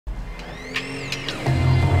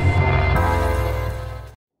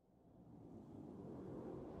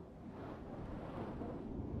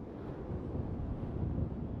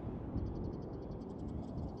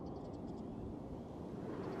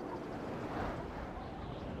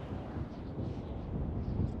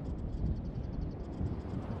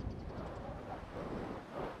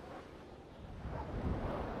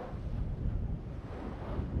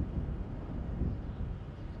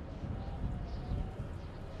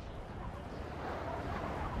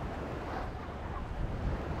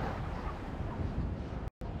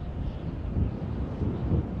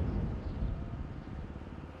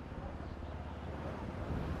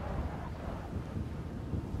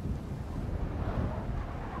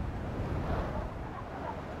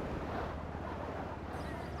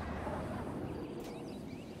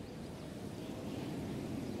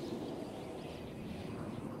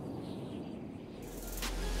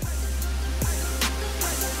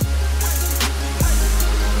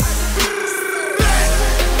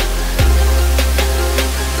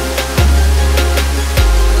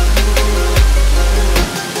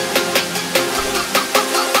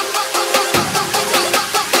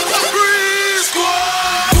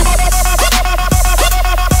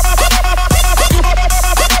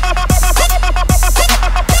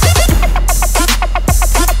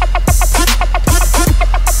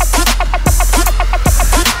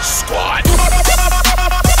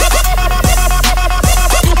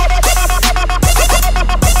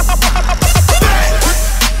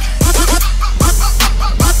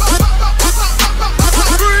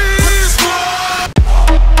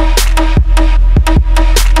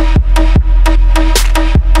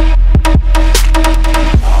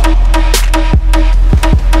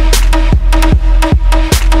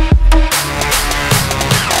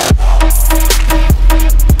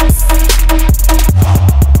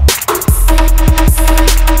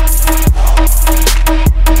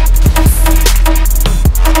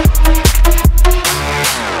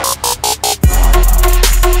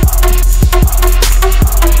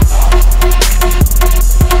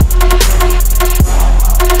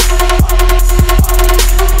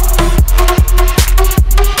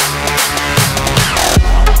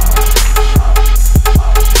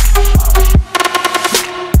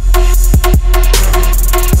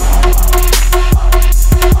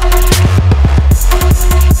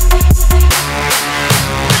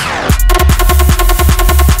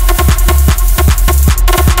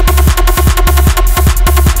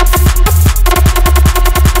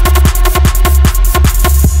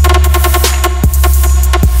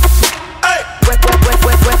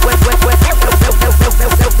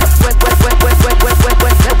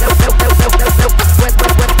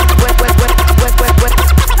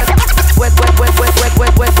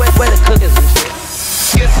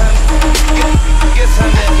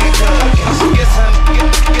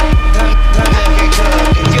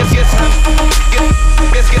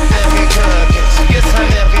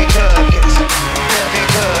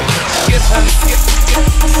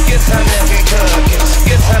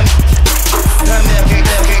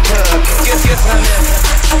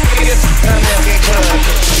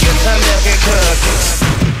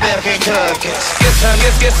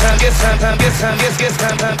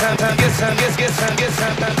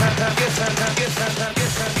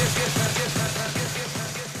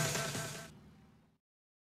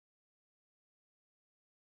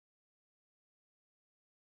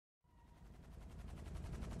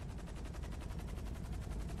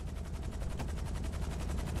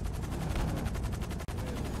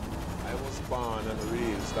Born and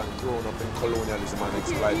raised and grown up in colonialism and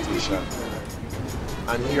exploitation,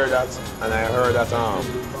 and hear that, and I heard that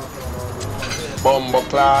bumbo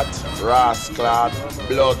clot, ras clot,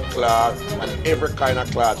 blood clot, and every kind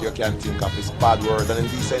of clot you can think of is bad word and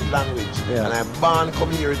indecent language. Yeah. And I born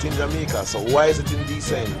come here it in Jamaica, so why is it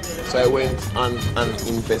indecent? So I went on an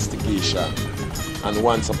investigation, and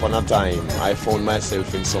once upon a time I found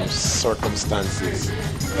myself in some circumstances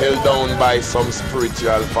held down by some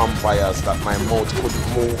spiritual vampires that my mouth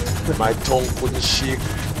couldn't move, my tongue couldn't shake,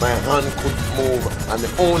 my hand couldn't move, and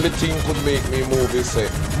the only thing could make me move is say,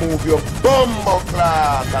 move your bumbo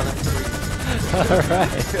clot and a tree. Alright.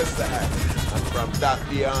 Yes, and from that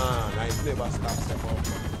day on, I never stopped them.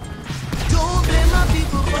 Don't blame my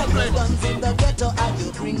people for the guns in the ghetto. And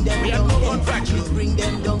you bring them down there. You bring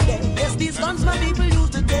them down there. Yes, these guns my people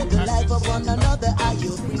used to take the life of one another. And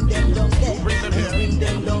you bring them down there. You bring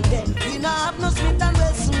them down there. We now have no Smith and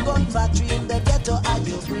Wesson gun factory in the ghetto. And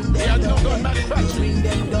you bring them down there. You bring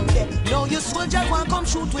them down there. No, you soldiers want come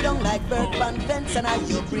shoot we down like Bert Van Fence. And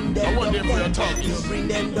you bring them down there. You bring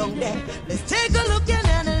them down there. Let's take a look and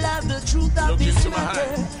analyze the truth of this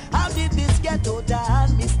matter. How did this ghetto die,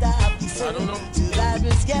 Mr. Happy? I don't know.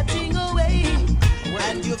 Survivors getting away,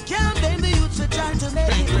 and you can't blame the youths for trying to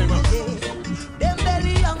make it today. Them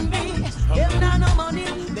very hungry, them not no money.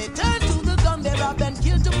 They turn to the gun, they rob and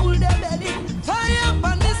kill to pull their belly. Fire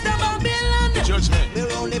upon Mr. Babylon. Judgment.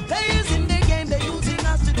 They're only players in the game. They're using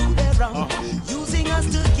us to do their wrong, using us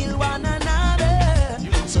to kill one another.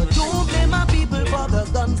 So don't blame my people for the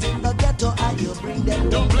guns in the ghetto, and you bring them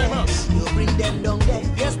down. Don't blame us. You bring them down there.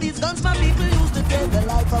 Yes, these guns my people used to take the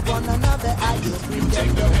life of one another. And you bring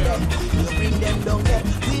them down there. You bring them down there.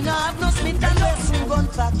 We now have no Smith and Wesson gun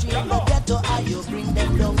factory in the ghetto. And you bring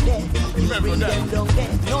them down there. You bring them down there.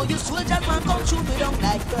 No, you soldiers man come shoot me down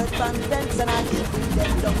like Bert Van Fence. And I you bring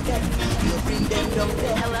them down there. You bring them down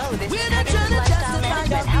there. Hello, this we're not trying to justify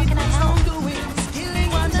your people's wrongdoings. Killing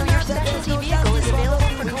one another. There's no vehicle is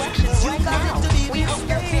available for collections right now. We hope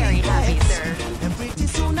you're very happy, sir. And pretty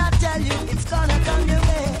soon I tell you it's gonna come your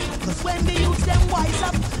way. Cause when we use them wise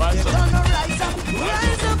up, they're gonna rise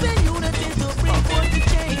up in unity to bring forth the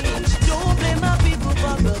change. Don't blame my people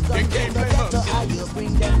for the guns in the ghetto. How you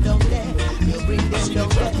bring them down there, you bring them down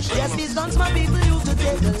there. Yes, these guns my people used to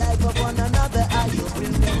take the life of one another. How you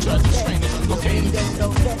bring them down there, you bring them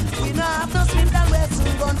down there. We now have no Smith and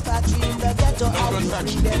Wesson gun factory in the ghetto. How you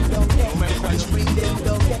bring them down there, you bring them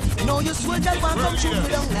down there. No, you soldiers want come shoot me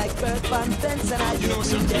down like Bert Van Fence. And how you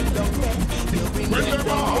bring them down there, you bring them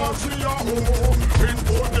down there.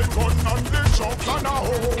 Import the gun and the shots and a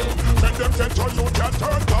hoe. When them say to you can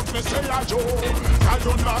turn up, me say a Joe. I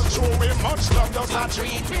do not show me much love, just a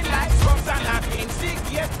treat me like scrubs and a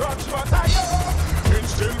instigate grudge. But I know,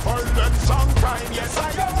 instill violence and crime, yes I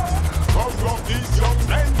know. Corrupt these young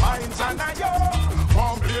men minds and I know.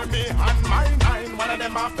 Won't blame me and my nine, one of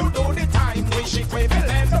them have to do the time. Wish it we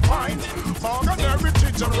will end the point. Morgan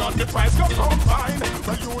teacher on the price go combine.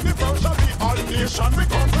 The universally all nation we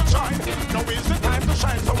come to shine. Now is the time to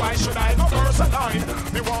shine, so why should I go verse a line?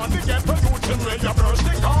 Me want to get the youth in where you burst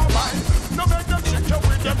the combine. No make them trick you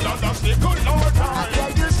with them dollars, they good Lord time. I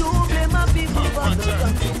tell you to blame my people for the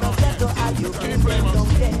guns in the ghetto. And you bring them down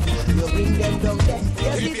there, you bring them down there.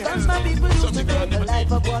 Yes, these guns my people used to take the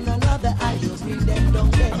life of one another. And you bring them down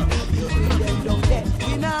there, you bring them down there.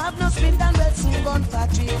 We now have no Smith and Wesson gun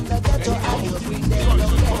factory in the ghetto. And you bring them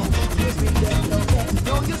down there, you bring them down there.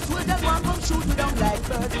 No, you soldiers want come shoot me down like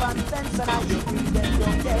Bert Van Fence. And how you bring them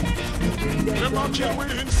down there, you bring them them down kill there.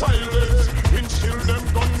 we in silence, instill them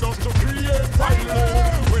gun just to create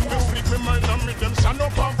violence. When they speak me mind and make them stand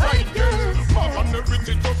up and fight them. Pop on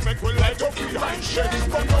everything just make we light up behind shades.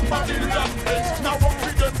 But nobody love us, now what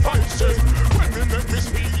we them fight say. When me make me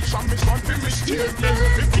speech and me stand for me statement.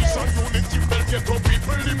 The peace and unity will get to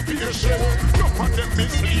people impatient. None of them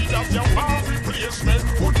mislead as your power replacement.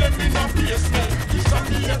 Put them in a basement, this and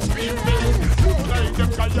the experiment. Look like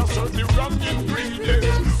them guys are certainly wrong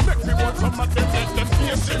ingredients. Make me want some of them let them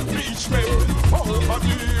face impeachment. All of the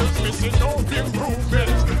years missing no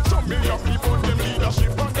improvement. Some of your people them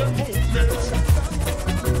leadership and them movements.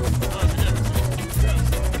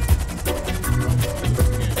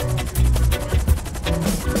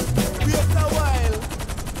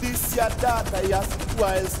 daughter, yes,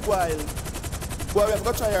 spoil. Boy, we have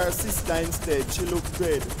got to try her sister instead. She look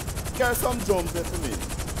good. Get some drums there for me.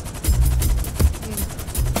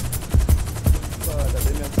 Father,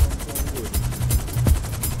 they make some good.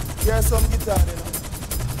 Get some guitar there now.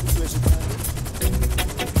 This way she can do.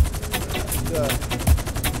 Yeah.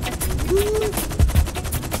 Woo!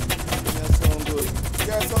 They make some good.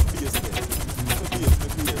 Get some bass there. Some bass,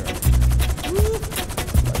 maybe here. Woo!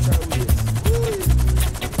 Watch her waist. Woo!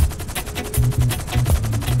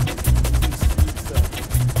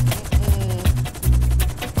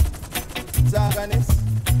 Jarganis,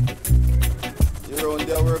 you're on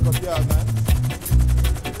their work of Jargans.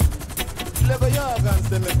 Clever Jargans,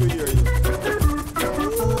 they make we hear you.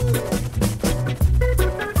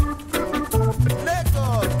 Let go.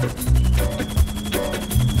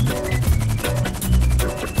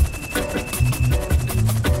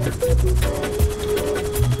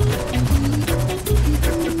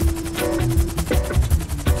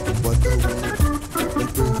 What a way, the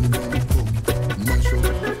president come, mash up.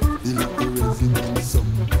 President song.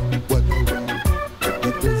 What a way,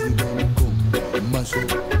 the president come, mash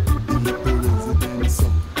up in the president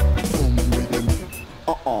song. Come with him,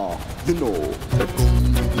 you know. Come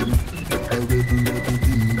with him, a rebel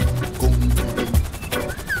team. Come with him, come with him.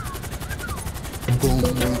 What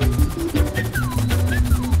a way, the president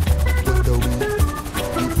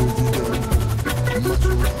come, mash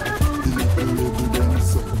up in the president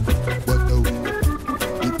song. What a way,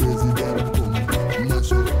 the president come,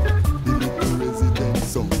 mash up.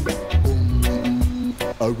 Song. Come with him,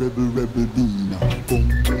 a rebel Dina. Come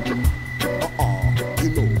with him, you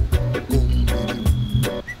know. Come with him,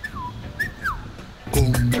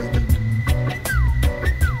 come with him.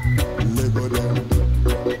 Lego them,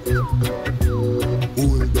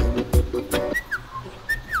 hold them.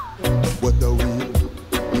 What a way,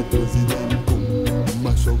 the president come,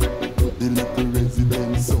 mash up the little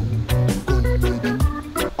resident song. Come with him,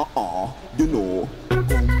 you know.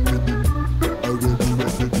 Come with him.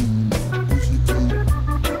 Push it in,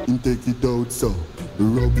 and take it out so.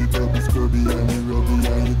 Rub it up, scrub it, and you rub it,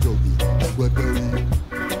 and you jug it. What a way,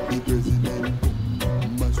 the president come,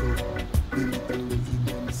 mash up the little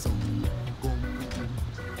resident song. Come with him.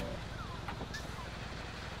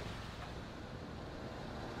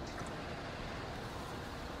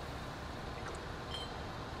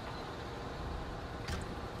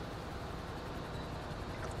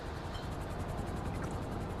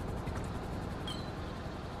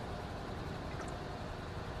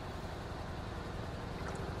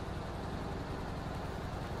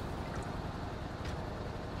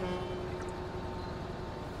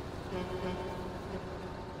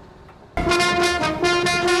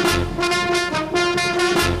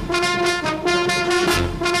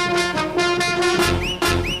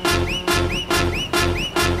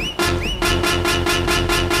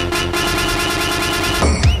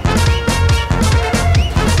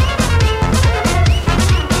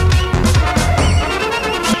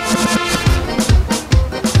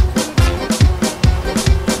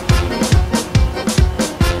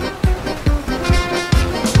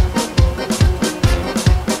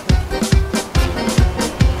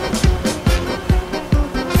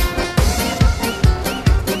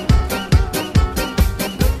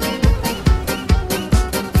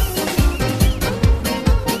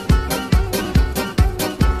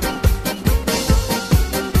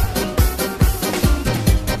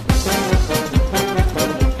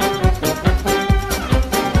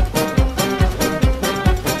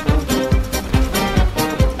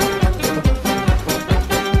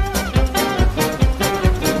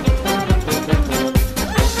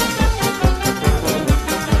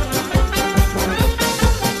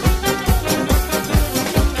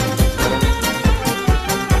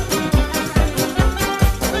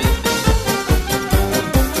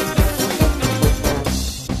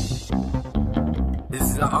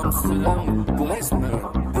 Amsterdam, kom eens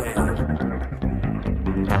maar weer.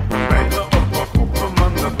 Bijna op mijn koppen,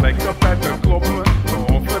 man, dat lijkt altijd te kloppen.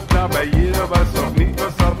 Of het nou bij hier was of niet,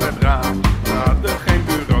 was altijd raar. We hadden geen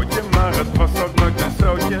bureautje, maar het was ook nooit een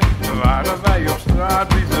zootje. Waren wij op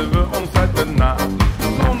straat, wiezen we ons uit de naam.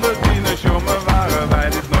 Zonder tienersjongen waren wij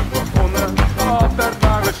dit nooit begonnen. Altijd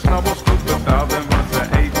waren snabbels goed betaald en wat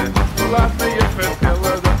ze eten. Laat me je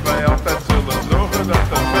vertellen dat wij altijd zullen zorgen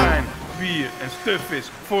dat er wijn, bier en stuf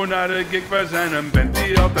is voor naar de gig. Wij zijn een band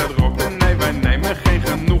die altijd rockt en nee, wij nemen geen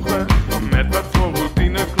genoegen met wat voor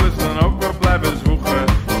routineklus dan ook wel blijven zwoegen.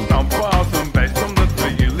 Stampen als een beest omdat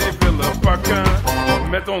we jullie willen pakken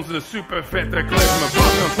met onze super vette klezme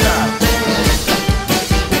bakken.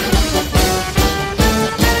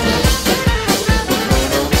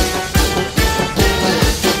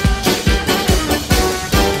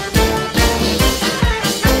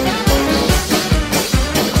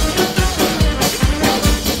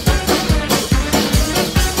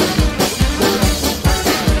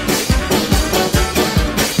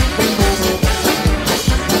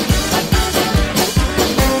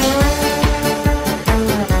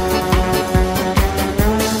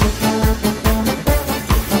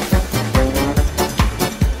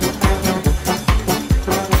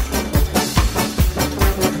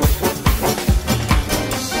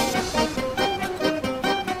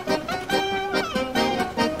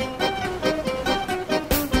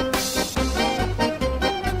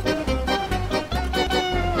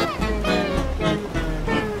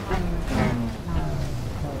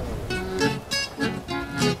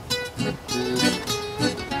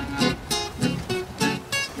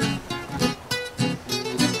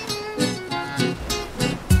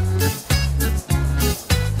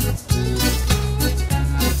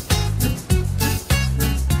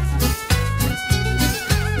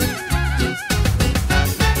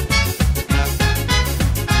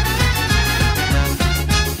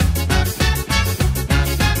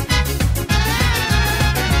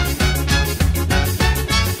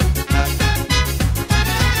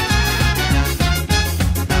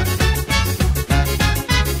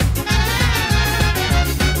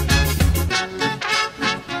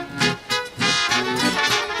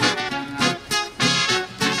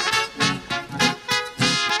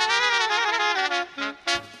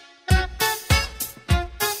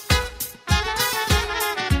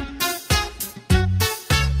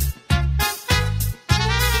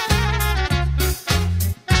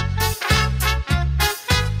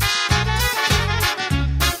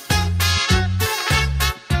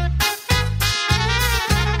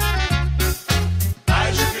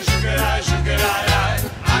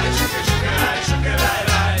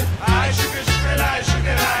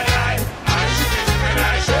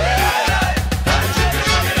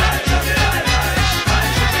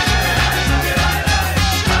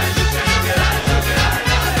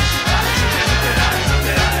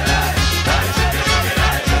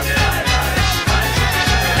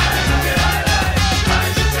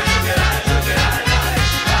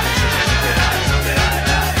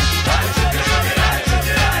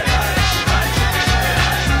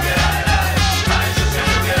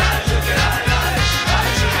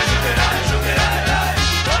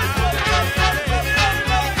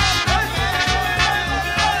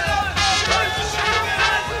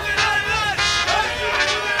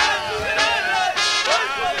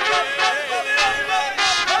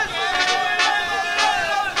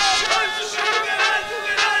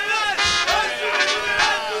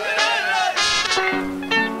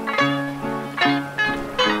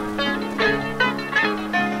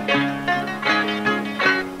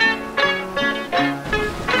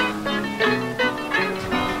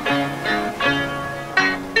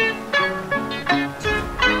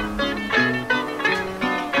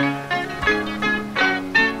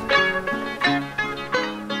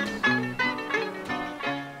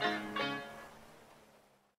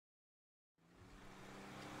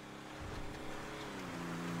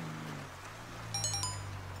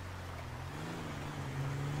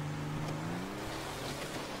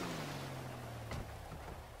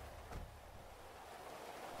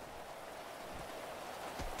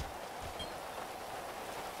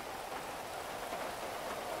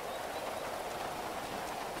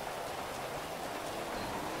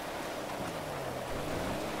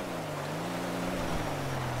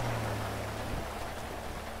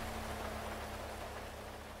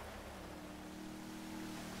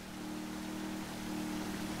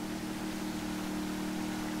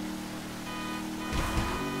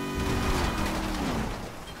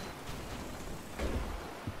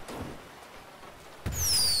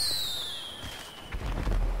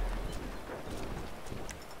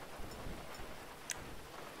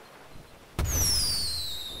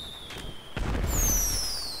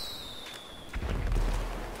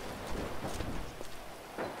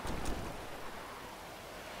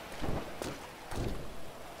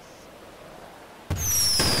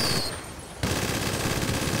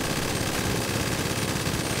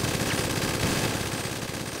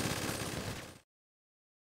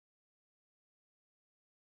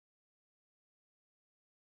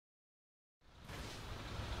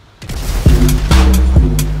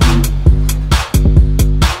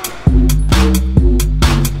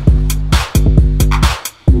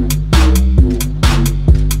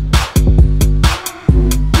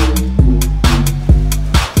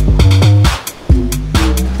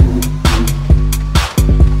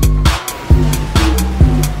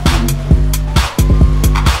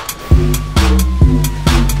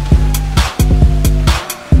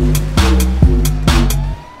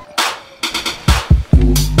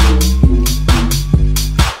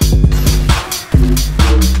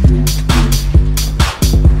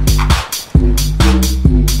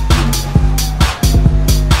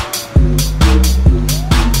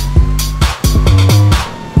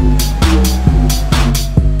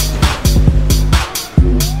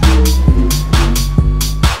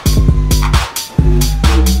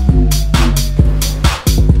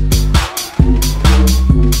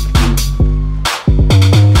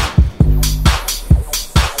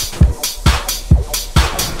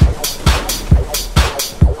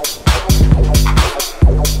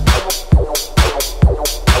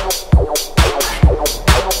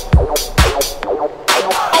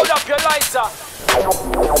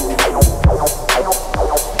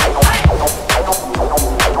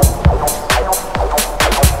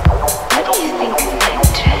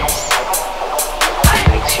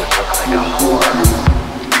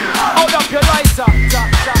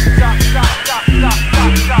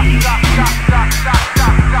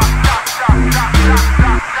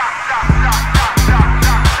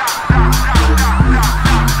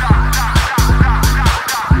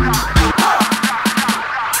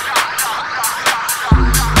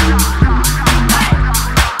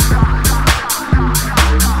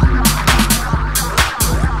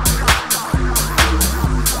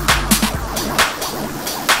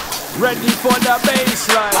 ready for the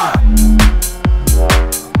baseline.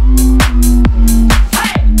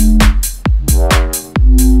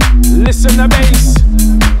 Listen to bass.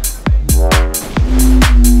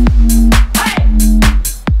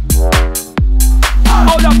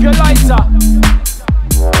 Hold up your lighter.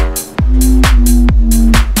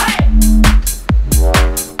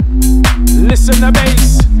 Listen to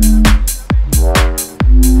bass.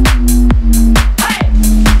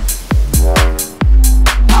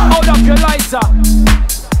 Hold up your lighter.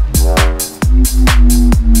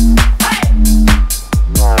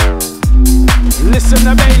 Listen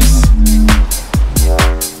to bass.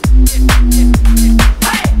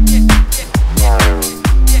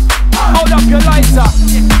 Hold up your lighter.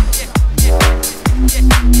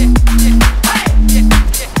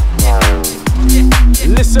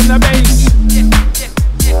 Listen to bass.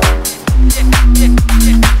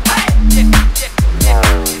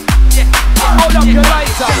 Hold up your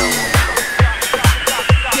lighter.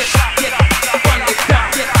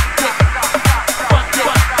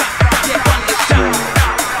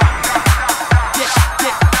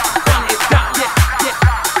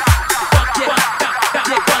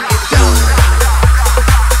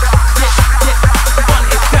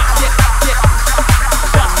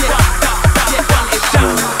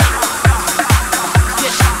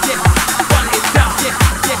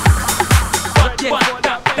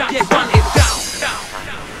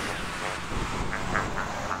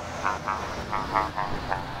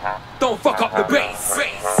 Don't fuck up the bass.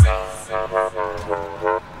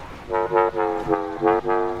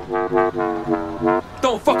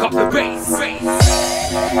 Don't fuck up the bass.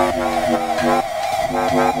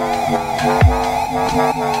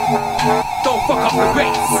 Don't fuck up the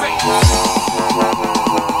bass.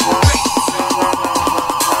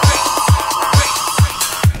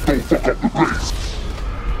 Don't fuck up the bass.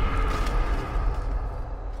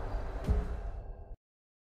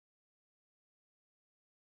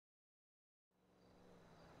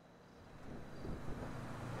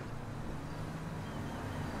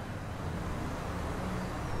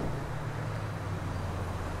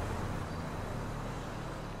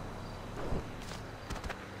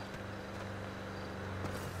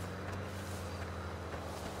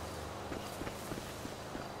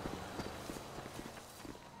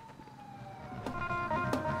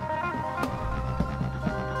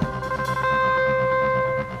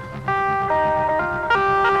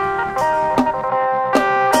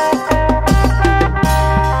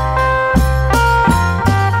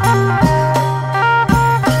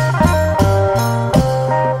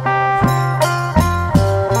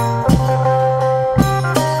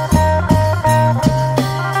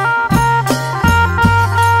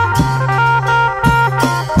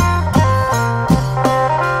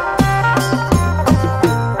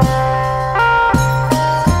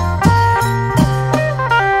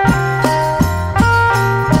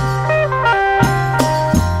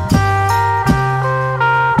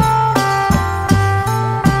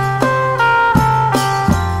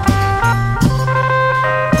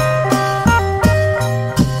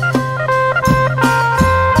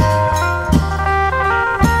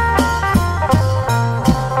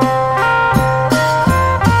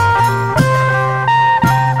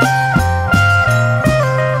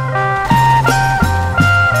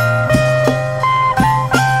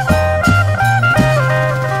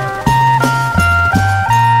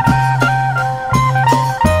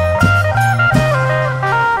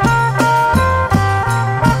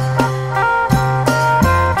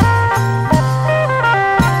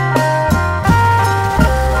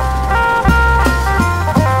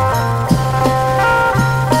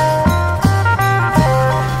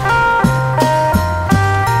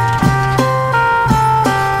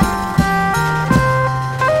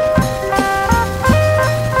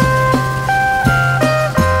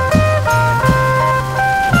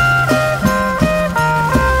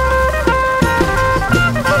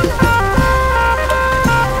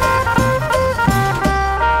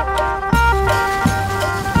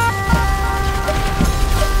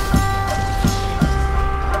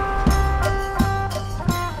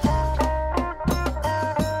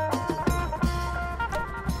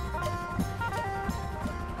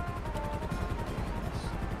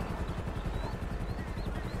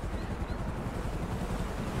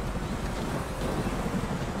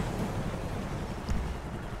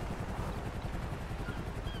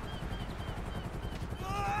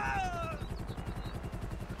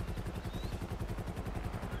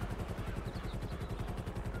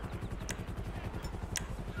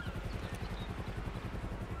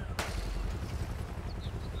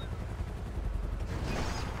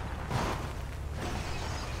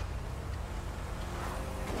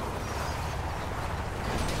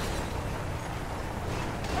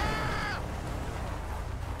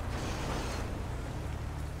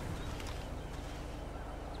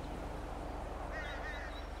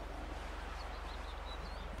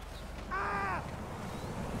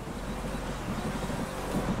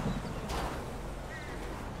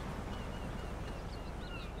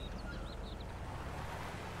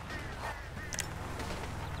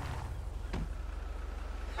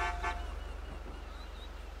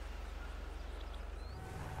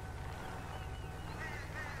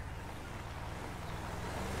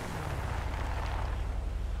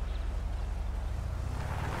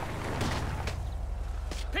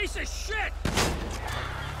 piece of shit!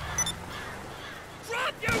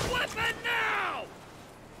 Drop your weapon now!